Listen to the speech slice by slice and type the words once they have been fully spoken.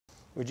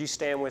Would you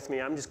stand with me?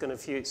 I'm just going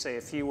to say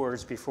a few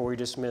words before we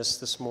dismiss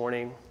this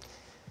morning.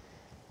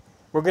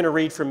 We're going to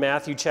read from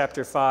Matthew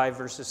chapter 5,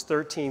 verses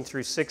 13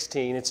 through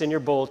 16. It's in your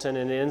bulletin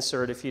and an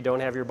insert if you don't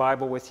have your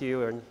Bible with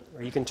you, or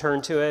you can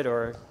turn to it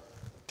or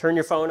turn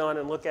your phone on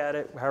and look at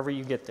it, however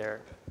you get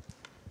there.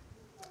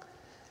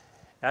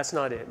 That's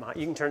not it.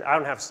 You can turn. I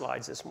don't have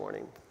slides this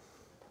morning.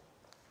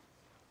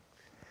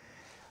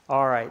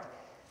 All right.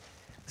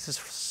 This is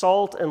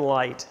salt and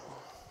light.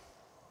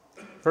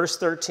 Verse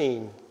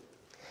 13.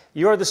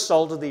 You are the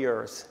salt of the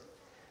earth.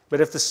 But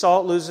if the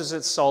salt loses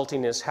its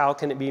saltiness, how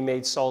can it be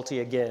made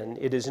salty again?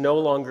 It is no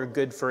longer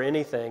good for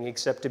anything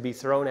except to be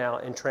thrown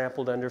out and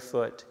trampled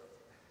underfoot.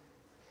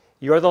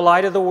 You are the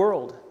light of the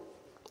world.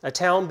 A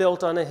town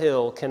built on a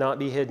hill cannot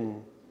be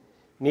hidden.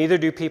 Neither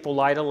do people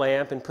light a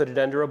lamp and put it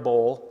under a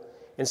bowl.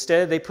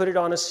 Instead, they put it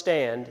on a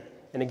stand,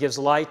 and it gives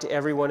light to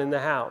everyone in the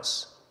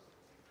house.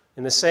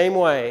 In the same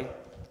way,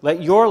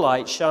 let your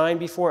light shine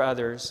before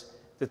others,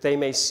 that they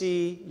may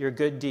see your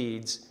good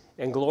deeds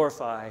and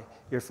glorify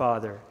your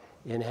Father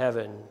in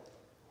heaven.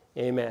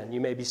 Amen.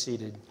 You may be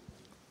seated.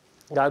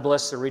 God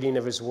bless the reading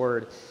of His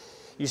Word.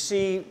 You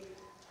see,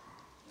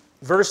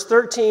 verse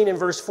 13 and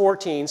verse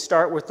 14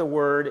 start with the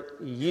word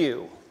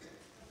you.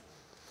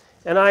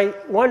 And I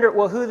wonder,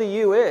 well, who the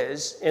you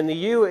is. And the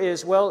you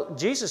is, well,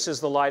 Jesus is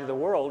the light of the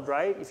world,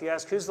 right? If you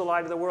ask who's the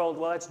light of the world,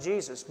 well, it's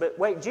Jesus. But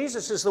wait,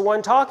 Jesus is the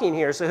one talking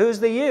here, so who's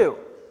the you?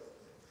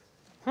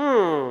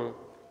 Well,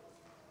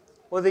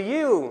 the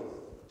you,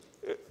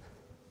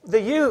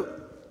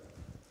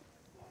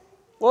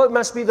 well, it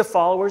must be the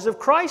followers of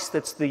Christ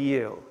that's the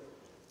you.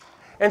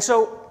 And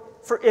so,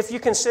 if you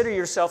consider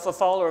yourself a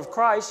follower of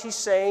Christ, He's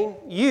saying,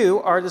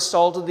 you are the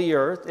salt of the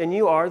earth and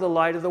you are the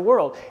light of the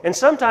world. And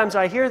sometimes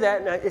I hear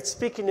that and it's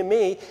speaking to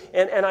me,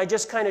 and I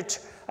just kind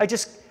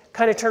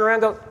of turn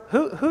around and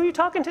go, who are you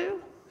talking to?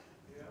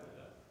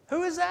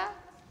 Who is that?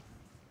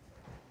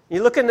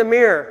 You look in the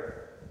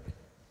mirror.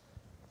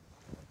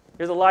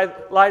 You're the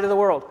light of the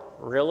world.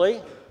 Really?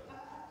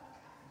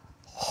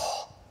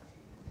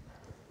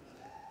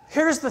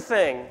 Here's the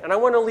thing, and I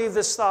want to leave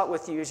this thought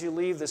with you as you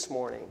leave this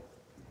morning.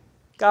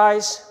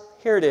 Guys,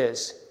 here it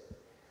is.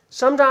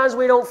 Sometimes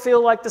we don't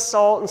feel like the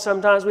salt, and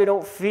sometimes we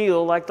don't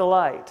feel like the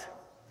light.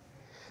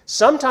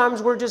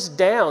 Sometimes we're just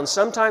down.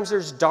 Sometimes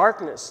there's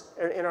darkness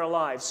in our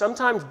lives.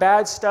 Sometimes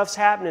bad stuff's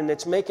happening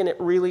that's making it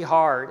really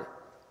hard.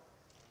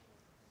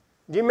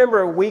 Do you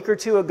remember a week or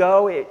two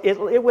ago,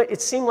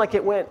 it seemed like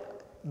it went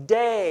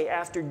day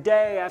after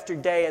day after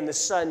day, and the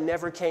sun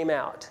never came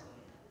out.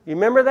 You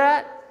remember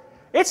that?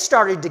 It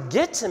started to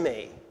get to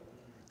me.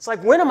 It's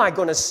like, when am I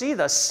going to see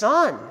the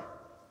sun?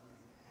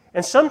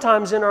 And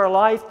sometimes in our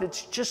life,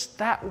 it's just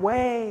that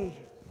way.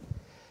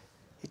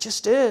 It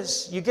just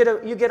is. You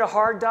get a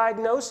hard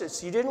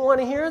diagnosis. You didn't want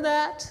to hear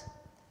that.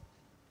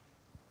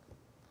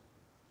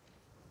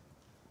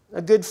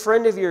 A good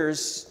friend of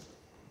yours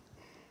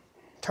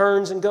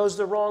turns and goes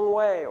the wrong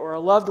way, or a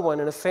loved one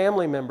and a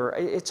family member.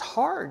 It's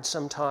hard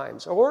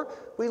sometimes. Or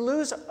we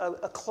lose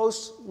a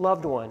close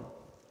loved one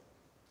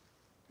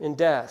in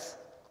death.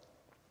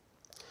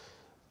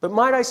 But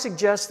might I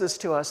suggest this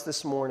to us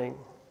this morning?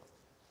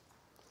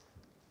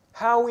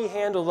 How we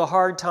handle the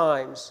hard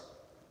times,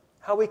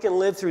 how we can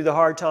live through the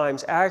hard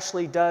times,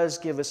 actually does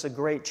give us a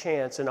great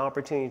chance and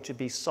opportunity to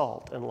be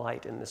salt and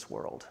light in this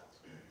world.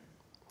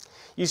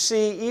 You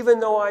see, even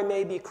though I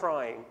may be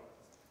crying,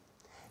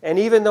 and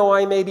even though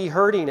I may be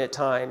hurting at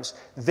times,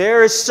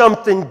 there is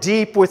something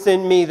deep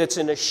within me that's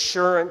an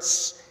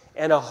assurance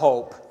and a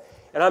hope.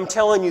 And I'm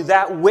telling you,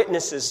 that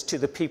witnesses to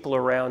the people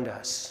around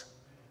us.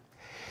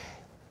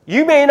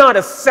 You may not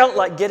have felt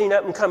like getting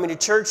up and coming to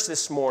church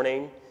this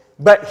morning,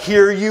 but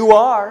here you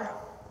are.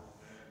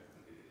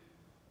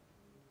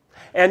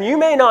 And you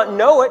may not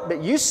know it,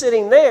 but you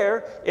sitting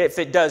there, if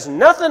it does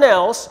nothing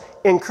else,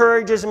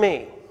 encourages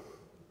me.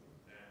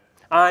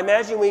 I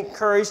imagine we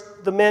encouraged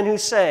the men who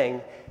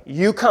sang,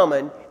 you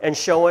coming and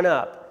showing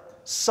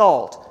up,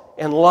 salt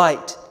and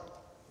light.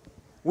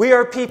 We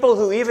are people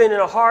who, even in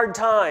a hard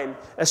time,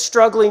 a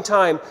struggling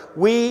time,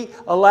 we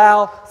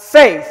allow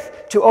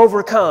faith to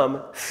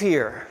overcome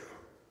fear.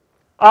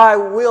 I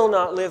will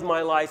not live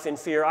my life in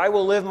fear. I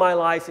will live my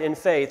life in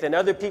faith. And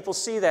other people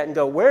see that and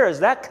go, where is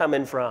that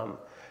coming from?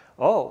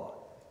 Oh,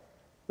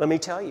 let me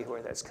tell you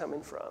where that's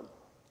coming from.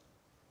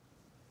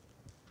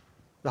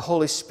 The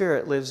Holy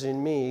Spirit lives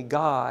in me.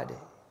 God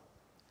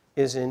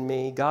is in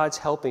me. God's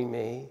helping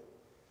me.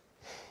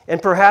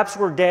 And perhaps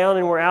we're down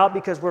and we're out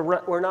because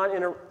we're not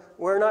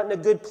in a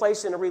good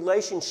place in a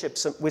relationship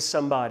with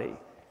somebody.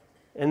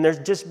 And there's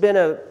just been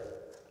a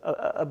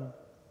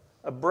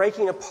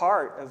breaking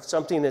apart of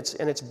something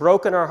and it's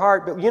broken our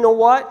heart. But you know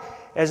what?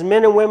 As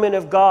men and women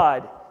of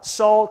God,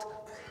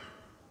 salt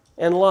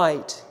and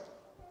light,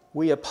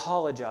 we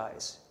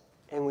apologize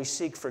and we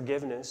seek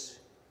forgiveness.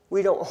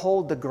 We don't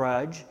hold the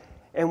grudge,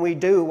 and we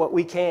do what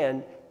we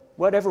can,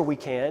 whatever we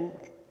can,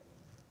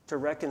 to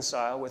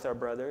reconcile with our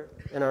brother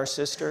and our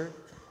sister.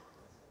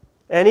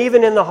 And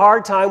even in the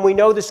hard time, we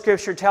know the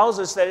Scripture tells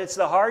us that it's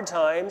the hard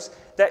times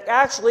that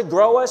actually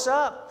grow us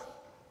up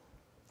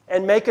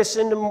and make us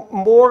into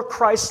more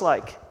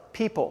Christ-like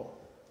people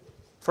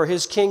for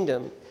His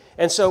kingdom.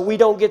 And so we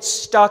don't get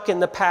stuck in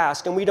the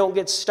past, and we don't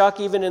get stuck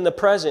even in the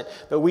present,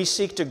 but we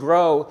seek to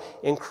grow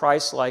in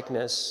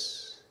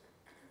Christ-likeness.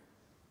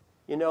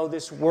 You know,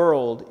 this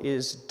world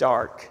is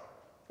dark,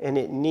 and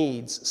it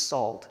needs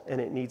salt,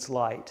 and it needs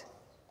light.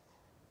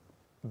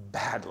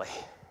 Badly.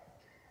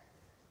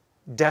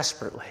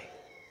 Desperately.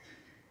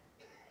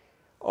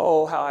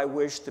 Oh, how I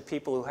wish the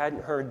people who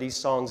hadn't heard these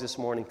songs this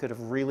morning could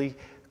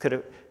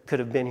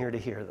have been here to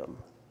hear them.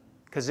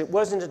 Because it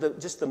wasn't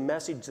just the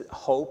message,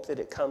 hope that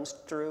it comes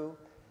through,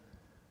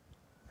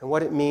 and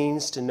what it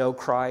means to know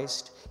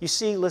Christ. You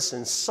see,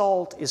 listen,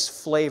 salt is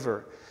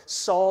flavor.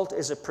 Salt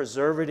is a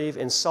preservative,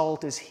 and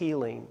salt is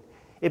healing.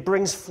 It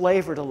brings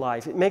flavor to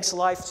life. It makes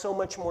life so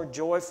much more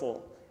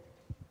joyful.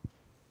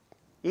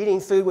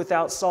 Eating food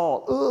without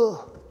salt,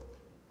 ugh.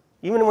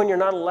 Even when you're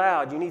not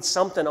allowed, you need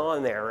something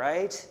on there,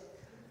 right?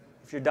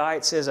 If your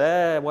diet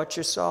says, what's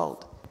your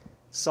salt?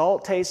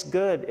 Salt tastes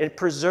good. It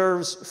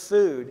preserves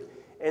food.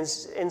 And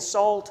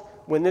salt,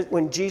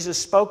 when Jesus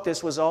spoke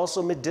this, was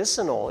also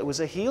medicinal. It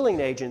was a healing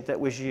agent that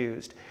was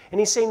used. And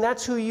He's saying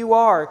that's who you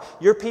are.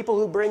 You're people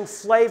who bring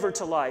flavor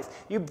to life.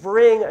 You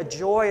bring a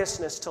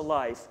joyousness to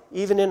life,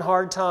 even in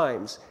hard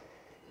times.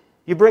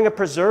 You bring a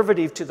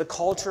preservative to the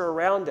culture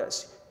around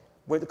us.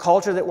 With the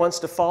culture that wants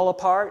to fall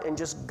apart and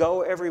just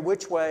go every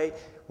which way,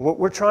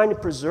 we're trying to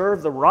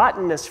preserve the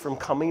rottenness from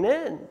coming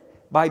in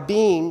by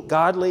being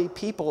godly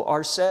people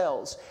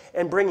ourselves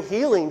and bring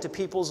healing to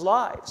people's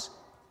lives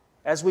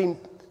as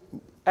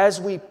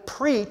we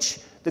preach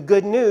the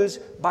good news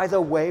by the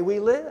way we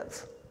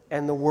live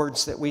and the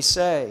words that we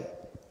say,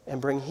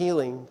 and bring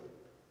healing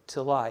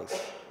to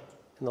life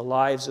in the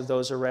lives of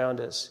those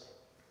around us.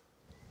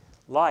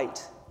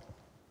 Light.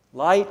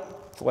 Light,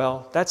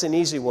 well, that's an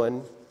easy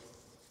one.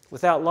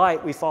 Without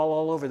light, we fall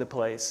all over the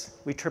place.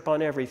 We trip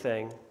on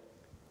everything.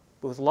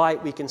 But with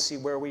light, we can see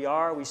where we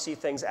are. We see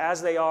things as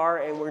they are,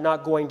 and we're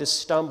not going to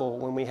stumble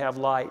when we have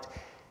light.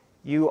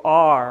 You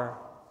are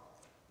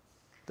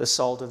the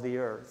salt of the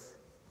earth.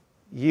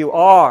 You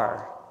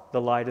are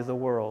the light of the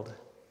world.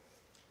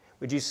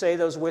 Would you say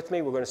those with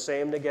me? We're going to say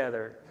them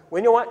together. Well,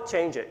 you know what?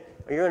 Change it.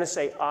 You're going to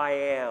say, I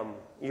am.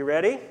 You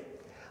ready?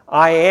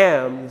 I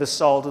am the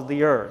salt of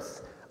the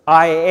earth.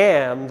 I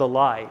am the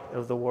light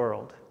of the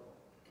world.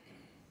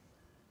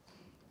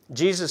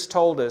 Jesus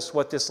told us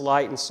what this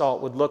light and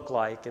salt would look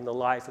like in the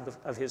life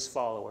of His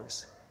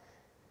followers.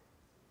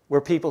 We're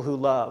people who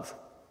love.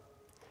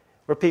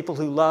 We're people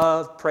who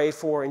love, pray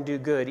for, and do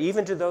good,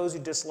 even to those who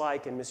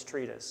dislike and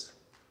mistreat us.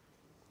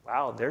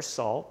 Wow, there's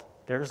salt.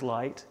 There's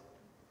light.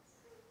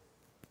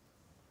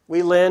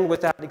 We lend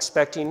without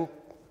expecting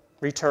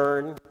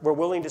return. We're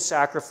willing to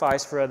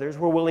sacrifice for others.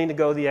 We're willing to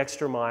go the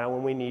extra mile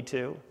when we need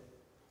to.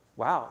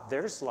 Wow,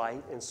 there's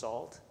light and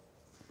salt.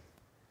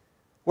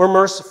 We're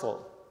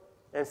merciful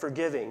and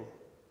forgiving,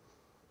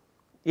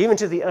 even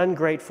to the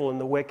ungrateful and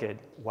the wicked.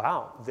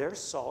 Wow, there's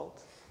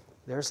salt,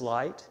 there's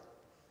light.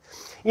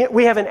 Yet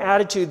we have an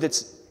attitude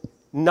that's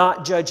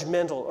not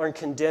judgmental or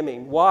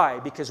condemning.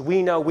 Why? Because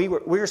we know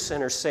we're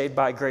sinners saved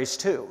by grace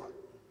too.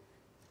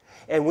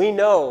 And we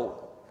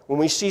know when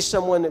we see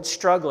someone that's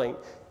struggling,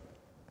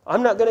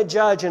 I'm not going to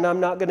judge and I'm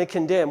not going to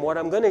condemn. What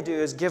I'm going to do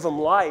is give them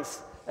life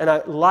and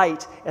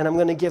light, and I'm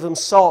going to give them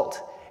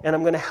salt, and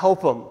I'm going to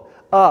help them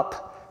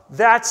up.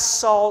 That's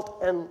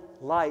salt and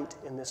light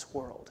in this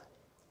world.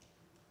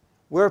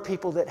 We're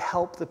people that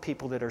help the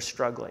people that are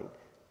struggling.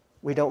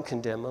 We don't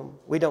condemn them.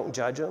 We don't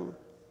judge them.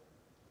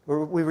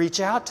 We reach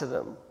out to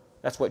them.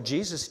 That's what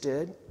Jesus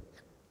did.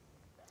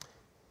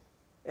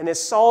 And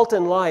as salt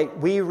and light,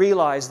 we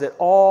realize that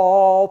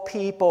all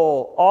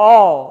people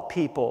are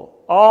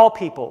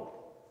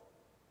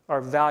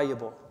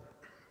valuable.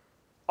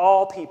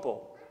 All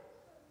people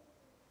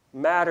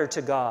matter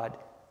to God.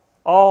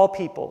 All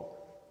people.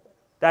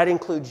 That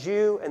includes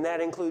you and that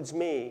includes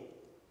me.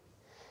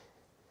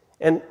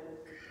 And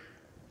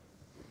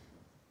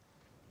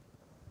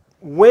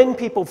when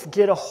people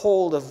get a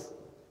hold of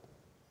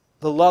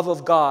the love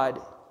of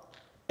God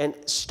and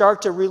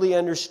start to really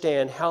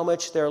understand how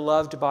much they're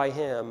loved by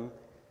Him,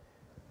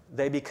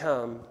 they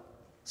become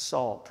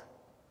salt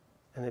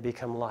and they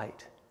become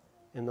light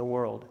in the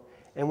world.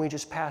 And we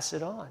just pass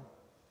it on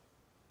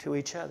to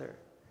each other.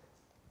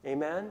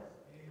 Amen?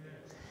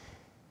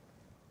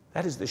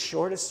 That is the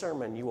shortest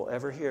sermon you will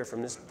ever hear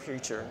from this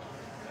preacher.